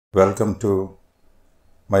Welcome to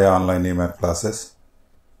my online email classes.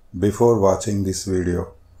 Before watching this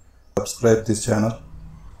video, subscribe this channel,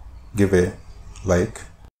 give a like.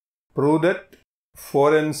 Prove that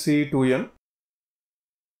 4n-C2n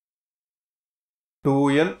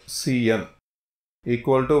 2n-Cn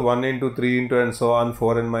equal to 1 into 3 into and so on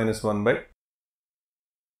 4n minus 1 by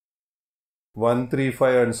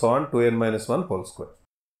 135 and so on 2n minus 1 whole square.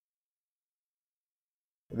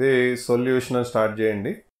 ఇది solution start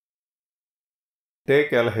చేయండి.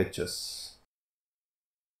 Take LHS.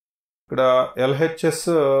 ఇక్కడ LHS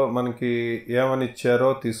మనకి ఏమని ఇచ్చారో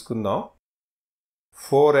తీసుకుందాం.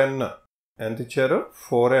 4n ఎంత ఇచ్చారు?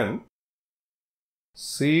 4n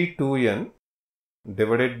C2n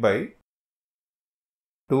divided by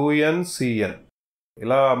 2n-Cn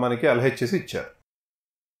ఇలా మనకి LHS ఇచ్చారు.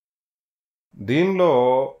 దీనిలో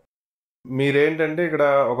మీరేంటంటే ఇక్కడ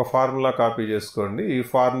ఒక ఫార్ములా కాపీ చేసుకోండి. ఈ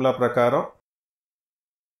ఫార్ములా ప్రకారం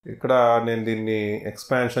ఇక్కడ నేను దీన్ని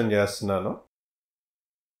ఎక్స్పాన్షన్ చేస్తున్నాను.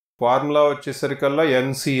 ఫార్ములా వచ్చేసరికల్లా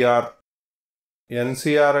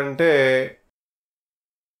NCR అంటే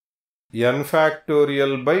n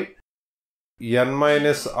factorial by n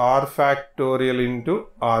minus r factorial into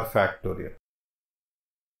r factorial.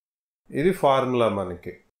 ఇది ఫార్ములా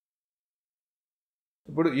మనకి.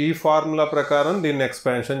 ఇప్పుడు ఈ ఫార్ములా ప్రకారం దీన్ని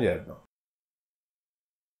ఎక్స్పాన్షన్ చేద్దాం.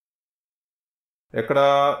 ఇక్కడ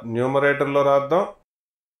న్యూమరేటర్లో రాద్దాం,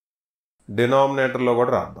 డినామినేటర్లో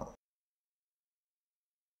కూడా రాద్దాం.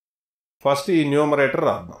 ఫస్ట్ ఈ న్యూమరేటర్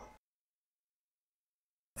రాద్దాం.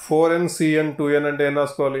 4n-Cn 2n అంటే ఏం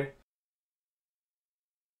రాసుకోవాలి?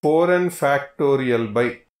 4n factorial by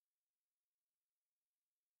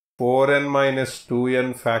 4n minus 2n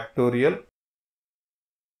factorial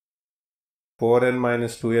 4n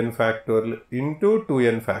minus 2n factorial into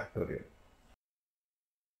 2n factorial.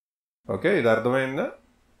 Okay, ఇది అర్థమైందా?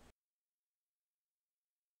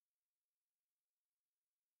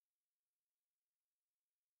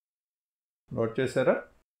 నోట్ చేశారా?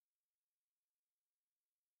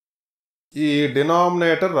 ఈ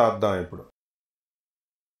డినామినేటర్ రాద్దాం. ఇప్పుడు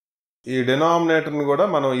ఈ డినామినేటర్ని కూడా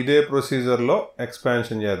మనం ఇదే ప్రొసీజర్లో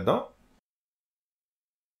ఎక్స్పాన్షన్ చేద్దాం.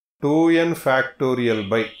 2n factorial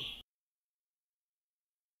by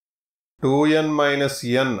 2n minus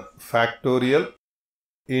n factorial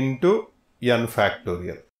into n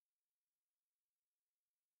factorial.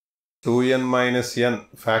 2n minus n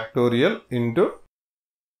factorial into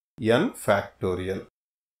n factorial.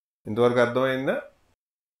 ఇంతవరకు అర్థమైందా?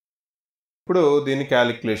 ఇప్పుడు దీన్ని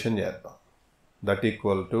క్యాలిక్యులేషన్ చేద్దాం. దట్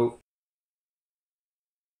ఈక్వల్ టు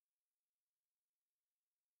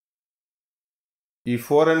ఈ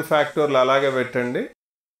 4n ఫ్యాక్టోరియల్ అలాగే పెట్టండి.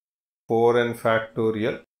 4n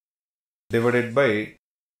factorial divided by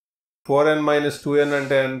 4n minus 2n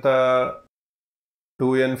అంటే ఎంత?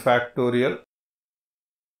 2n factorial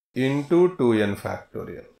into 2n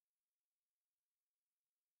factorial.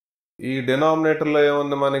 ఈ డినామినేటర్లో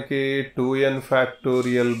ఏముంది మనకి? 2n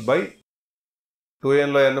ఫ్యాక్టోరియల్ బై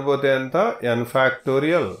 2nలో n పోతే ఎంత? n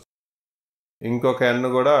ఫ్యాక్టోరియల్, ఇంకొక n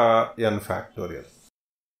కూడా n ఫ్యాక్టోరియల్.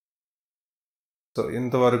 సో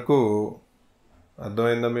ఇంతవరకు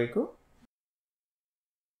అర్థమైందా మీకు?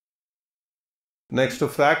 నెక్స్ట్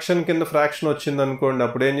ఫ్రాక్షన్ కింద ఫ్రాక్షన్ వచ్చింది అనుకోండి,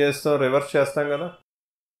 అప్పుడు ఏం చేస్తాం? రివర్స్ చేస్తాం కదా.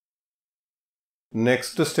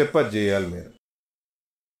 నెక్స్ట్ స్టెప్ అది చేయాలి మీరు.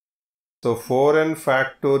 So 4n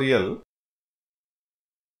factorial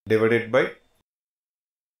divided by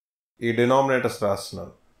ఈ డినామినేటర్స్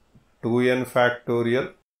రాస్తున్నాను. 2n ఫ్యాక్టోరియల్,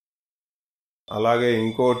 అలాగే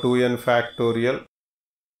ఇంకో 2n factorial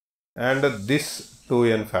and this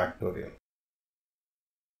 2n factorial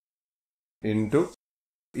into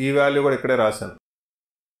ఈ వాల్యూ కూడా ఇక్కడే రాశాను.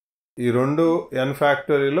 ఈ రెండు n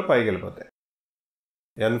ఫ్యాక్టోరియల్లో పైకి వెళ్ళిపోతాయి.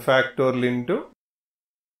 n ఫ్యాక్టోరియల్ ఇంటూ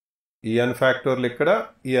ఈ n ఫ్యాక్టోరియల్ ఇక్కడ,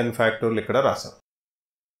 ఈ n ఫ్యాక్టోరియల్ ఇక్కడ రాశాను.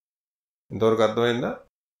 ఇంతవరకు అర్థమైందా?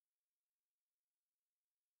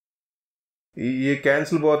 ఈ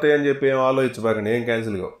క్యాన్సిల్ పోతాయి అని చెప్పి ఏం ఆలోచించబాకండి, ఏం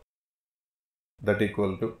క్యాన్సిల్ కావు. దట్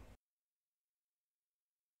ఈక్వల్ టు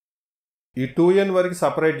ఈ 2n వరకు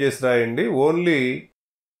సపరేట్ చేసి రాయండి. ఓన్లీ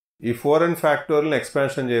ఈ 4n ఫ్యాక్టోరియల్ని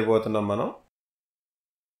ఎక్స్పాన్షన్ చేయబోతున్నాం మనం.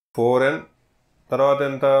 4n తర్వాత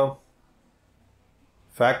ఎంత?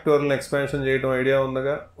 ఫ్యాక్టోరియల్ని ఎక్స్పాన్షన్ చేయడం ఐడియా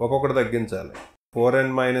ఉందిగా, ఒక్కొక్కటి తగ్గించాలి. 4n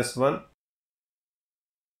minus 1,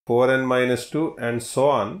 4n minus 2 and so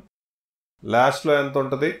on. లాస్ట్లో ఎంత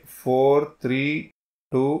ఉంటుంది? 4, 3,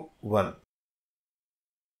 2, 1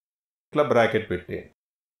 ఇట్లా బ్రాకెట్ పెట్టి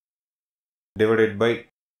డివైడెడ్ బై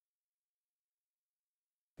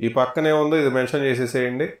ఈ పక్కనే ఉందో ఇది మెన్షన్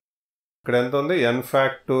చేసేసేయండి. ఇక్కడ ఎంత ఉంది? n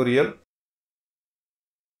factorial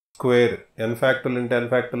square. n factorial అంటే n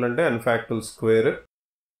ఫ్యాక్టోరియల్ అంటే n ఫ్యాక్టోరియల్ స్క్వేర్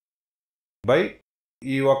బై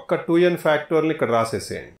ఈ ఒక్క 2n ఫ్యాక్టోరియల్ని ఇక్కడ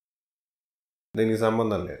రాసేసేయండి, దీనికి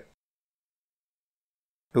సంబంధం లేదు.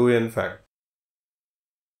 2n ఫ్యాక్ట్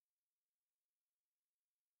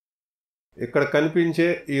ఇక్కడ కనిపించే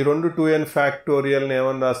ఈ రెండు 2n ఫ్యాక్టోరియల్ని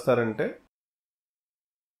ఏమని రాస్తారంటే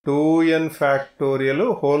 2n ఫ్యాక్టోరియల్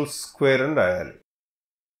హోల్ స్క్వేర్ అని రాయాలి.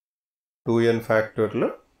 2n factorial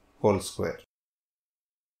whole square.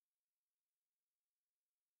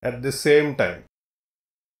 At the same time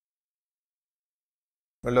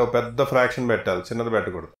మళ్ళీ ఒక పెద్ద ఫ్రాక్షన్ పెట్టాలి, చిన్నది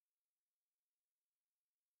పెట్టకూడదు.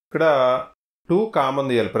 ఇక్కడ 2 కామన్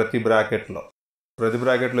తీయాలి ప్రతి బ్రాకెట్లో. ప్రతి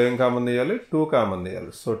బ్రాకెట్లో ఏం కామన్ తీయాలి? 2 కామన్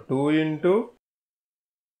తీయాలి. సో 2 ఇంటూ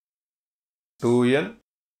 2n,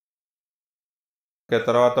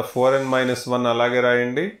 తర్వాత 4n-1 అలాగే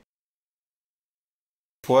రాయండి.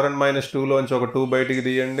 4n-2లోంచి ఒక 2 బయటికి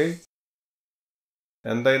తీయండి.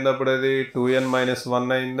 ఎంత అయింది అప్పుడు? అది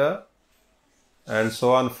 2n-1 అయిందా? అండ్ సో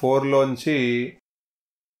ఆన్ 4లోంచి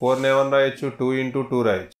 4ని ఏమని రాయొచ్చు? 2 ఇంటూ 2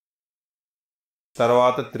 రాయొచ్చు.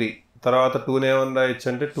 తర్వాత 3, తర్వాత 2ని ఏమని రాయొచ్చు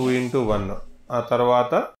అంటే 2 ఇంటూ 1, ఆ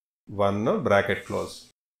తర్వాత 1 బ్రాకెట్ క్లోజ్.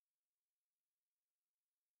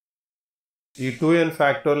 ఈ 2n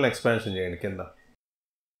ఫ్యాక్టోరియల్ని ఎక్స్పాన్షన్ చేయండి కింద.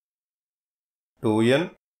 2n,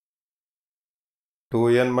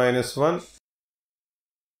 2n-1,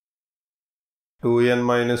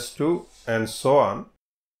 2n-2 and so on.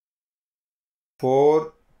 4,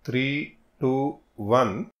 3, 2,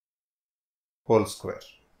 1 whole square.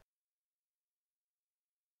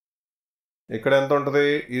 ఇక్కడ ఎంత ఉంటుంది?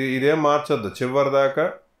 ఇదేం మార్చొద్దు, చివరి దాకా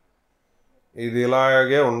ఇది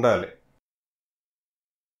ఇలాగే ఉండాలి.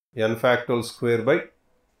 n factorial square by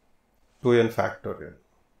 2n factorial.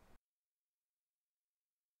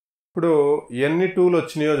 ఇప్పుడు ఎన్ని 2లు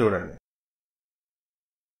వచ్చినాయో చూడండి.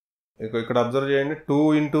 ఇక్కడ అబ్జర్వ్ చేయండి. 2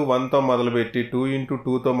 ఇంటూ 1తో మొదలుపెట్టి, 2 ఇంటూ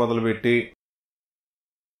 2తో మొదలుపెట్టి,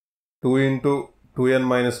 2 ఇంటూ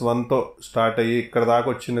 2n-1తో స్టార్ట్ అయ్యి ఇక్కడ దాకా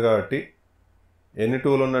వచ్చింది. కాబట్టి ఎన్ని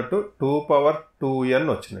 2లు ఉన్నట్టు? 2 పవర్ 2n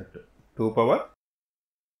వచ్చినట్టు. 2 పవర్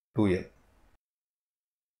 2n.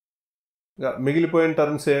 మిగిలిపోయిన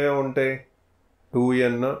టర్మ్స్ ఏమేమి ఉంటాయి?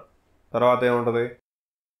 2n, తర్వాత ఏముంటుంది?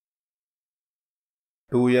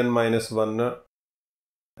 2n-1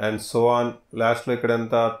 and so on. లాస్ట్లో ఇక్కడ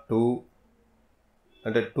ఎంత? 2,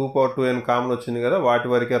 అంటే 2 పవర్ 2n కామన్ వచ్చింది కదా, వాటి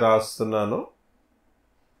వరకే రాస్తున్నాను.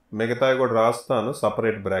 మిగతావి కూడా రాస్తాను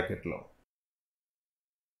సపరేట్ బ్రాకెట్లో.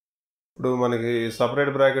 ఇప్పుడు మనకి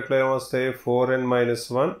సపరేట్ బ్రాకెట్లో ఏమొస్తాయి?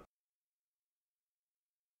 4n-1,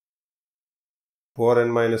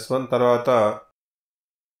 4n-1, తర్వాత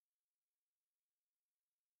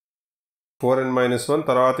 4n-1,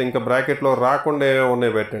 తర్వాత ఇంకా బ్రాకెట్లో రాకుండా ఏమేమి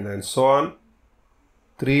ఉన్నాయి పెట్టండి. And so on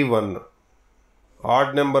 3, 1.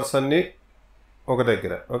 Odd numbers అన్నీ ఒక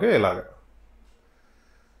దగ్గర. ఓకే, ఇలాగా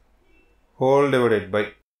హోల్ డివైడెడ్ బై.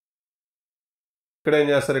 ఇక్కడ ఏం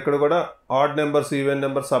చేస్తారు? ఇక్కడ కూడా odd numbers, even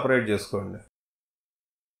numbers separate చేసుకోండి.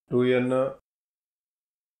 2n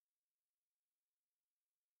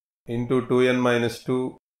into 2n-2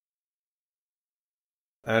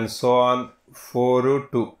 and so on 4,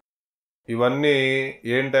 2. ఇవన్నీ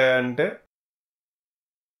ఏంటంటే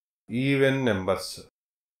ఈవెన్ నెంబర్స్.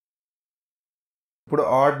 ఇప్పుడు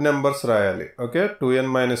ఆడ్ నెంబర్స్ రాయాలి. Okay,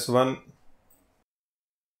 2n-1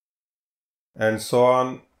 and so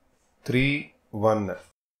on 3, 1.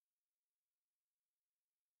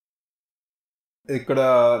 ఇక్కడ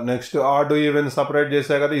నెక్స్ట్ ఆడ్ ఈవెన్ సపరేట్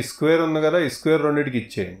చేసా కదా. ఈ స్క్వేర్ ఉంది కదా, ఈ స్క్వేర్ రెండింటికి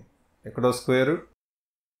ఇచ్చేయండి. ఇక్కడో స్క్వేరు,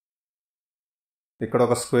 ఇక్కడ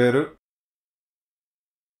ఒక స్క్వేరు.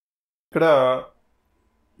 ఇక్కడ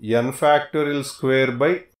n factorial square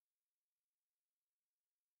by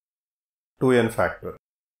 2n factorial.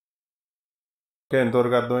 Okay,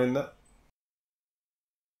 ఎంతవరకు అర్థమైందా?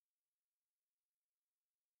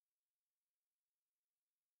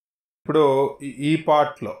 ఇప్పుడు ఈ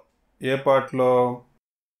పార్ట్లో, ఏ పార్ట్లో?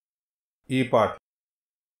 ఈ పార్ట్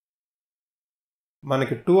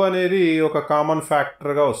మనకి 2 అనేది ఒక కామన్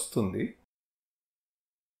ఫ్యాక్టర్గా వస్తుంది.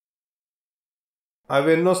 అవి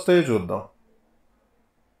ఎన్ని వస్తాయో చూద్దాం.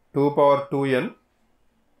 2 పవర్ 2n.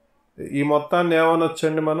 ఈ మొత్తాన్ని ఏమని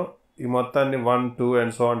వచ్చండి మనం? ఈ మొత్తాన్ని 1, 2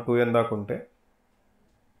 అండ్ సో ఆన్ 2n దాకా ఉంటే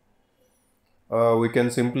we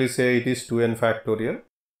can simply say it is 2n factorial.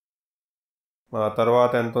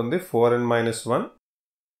 తర్వాత ఎంత ఉంది? 4n-1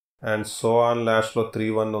 అండ్ సో ఆన్ లాస్ట్లో 3,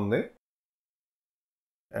 1 ఉంది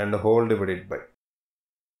అండ్ హోల్ డివైడెడ్ బై.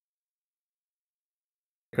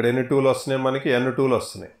 ఇక్కడ ఎన్ని 2లు వస్తున్నాయి? మనకి n 2లు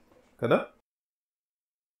వస్తున్నాయి కదా.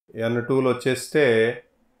 n 2లు వచ్చేస్తే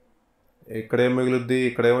ఇక్కడేం మిగులుద్ది?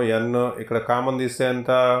 ఇక్కడేమో n, ఇక్కడ కామన్ తీస్తే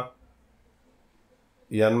ఎంత?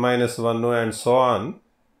 n-1 అండ్ సో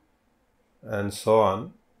ఆన్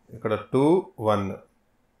ఇక్కడ 2, 1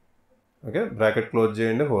 ఓకే, బ్రాకెట్ క్లోజ్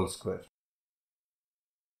చేయండి, హోల్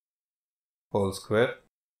స్క్వేర్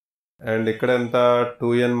అండ్ ఇక్కడ ఎంత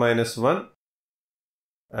 2n-1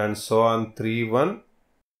 and so on 3n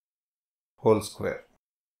whole square.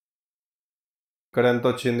 ఇక్కడ ఎంత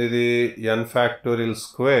వచ్చింది, ఇది n factorial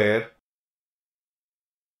square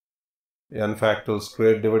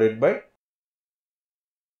divided by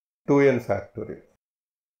 2n factorial.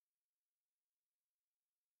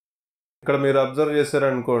 ఇక్కడ మీరు అబ్జర్వ్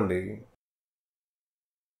చేశారనుకోండి,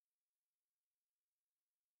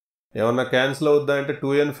 ఏమన్నా క్యాన్సిల్ అవుద్దా అంటే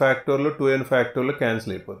 2n ఫ్యాక్టోరియల్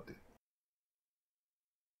క్యాన్సిల్ అయిపోద్ది.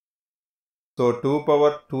 So 2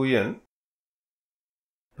 power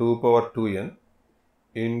 2n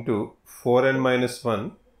into 4n-1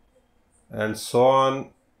 and so on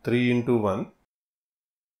 3 × 1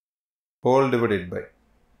 whole divided by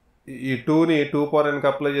ఈ 2ని 2 పవర్ nకి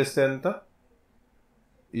అప్లై చేస్తే ఎంత,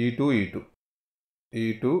 ఈ 2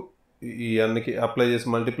 ఈ nకి అప్లై చేసి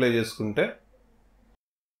మల్టిప్లై చేసుకుంటే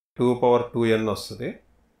 2 పవర్ 2n వస్తుంది.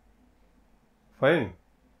 ఫైన్.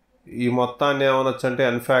 ఈ మొత్తాన్ని ఏమనొచ్చు అంటే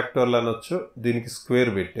n ఫ్యాక్టోరియల్ అనొచ్చు. దీనికి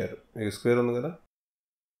స్క్వేర్ పెట్టారు, ఈ స్క్వేర్ ఉంది కదా,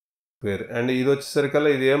 స్క్వేర్. అండ్ ఇది వచ్చేసరికల్లా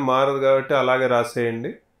ఇది ఏం మారదు కాబట్టి అలాగే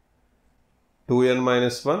రాసేయండి,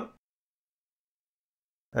 2n-1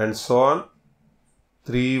 and so on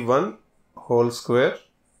 3n whole square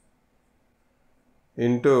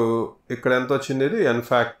into ఇక్కడ ఎంత వచ్చింది, ఇది n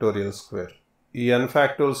ఫ్యాక్టోరియల్ స్క్వేర్. ఈ n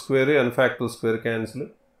factorial square cancel,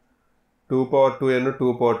 2 power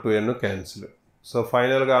 2n cancel. So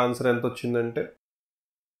ఫైనల్గా ఆన్సర్ ఎంత వచ్చిందంటే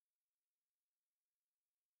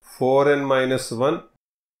 4n-1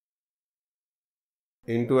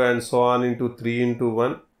 into and so on into 3 ×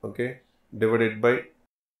 1, okay, divided by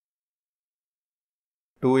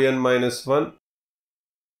 2n-1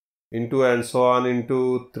 into and so on into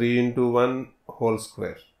 3 × 1 whole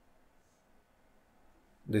square.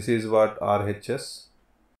 This is what RHS.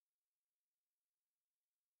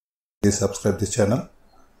 Please subscribe this channel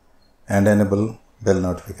and enable bell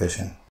notification.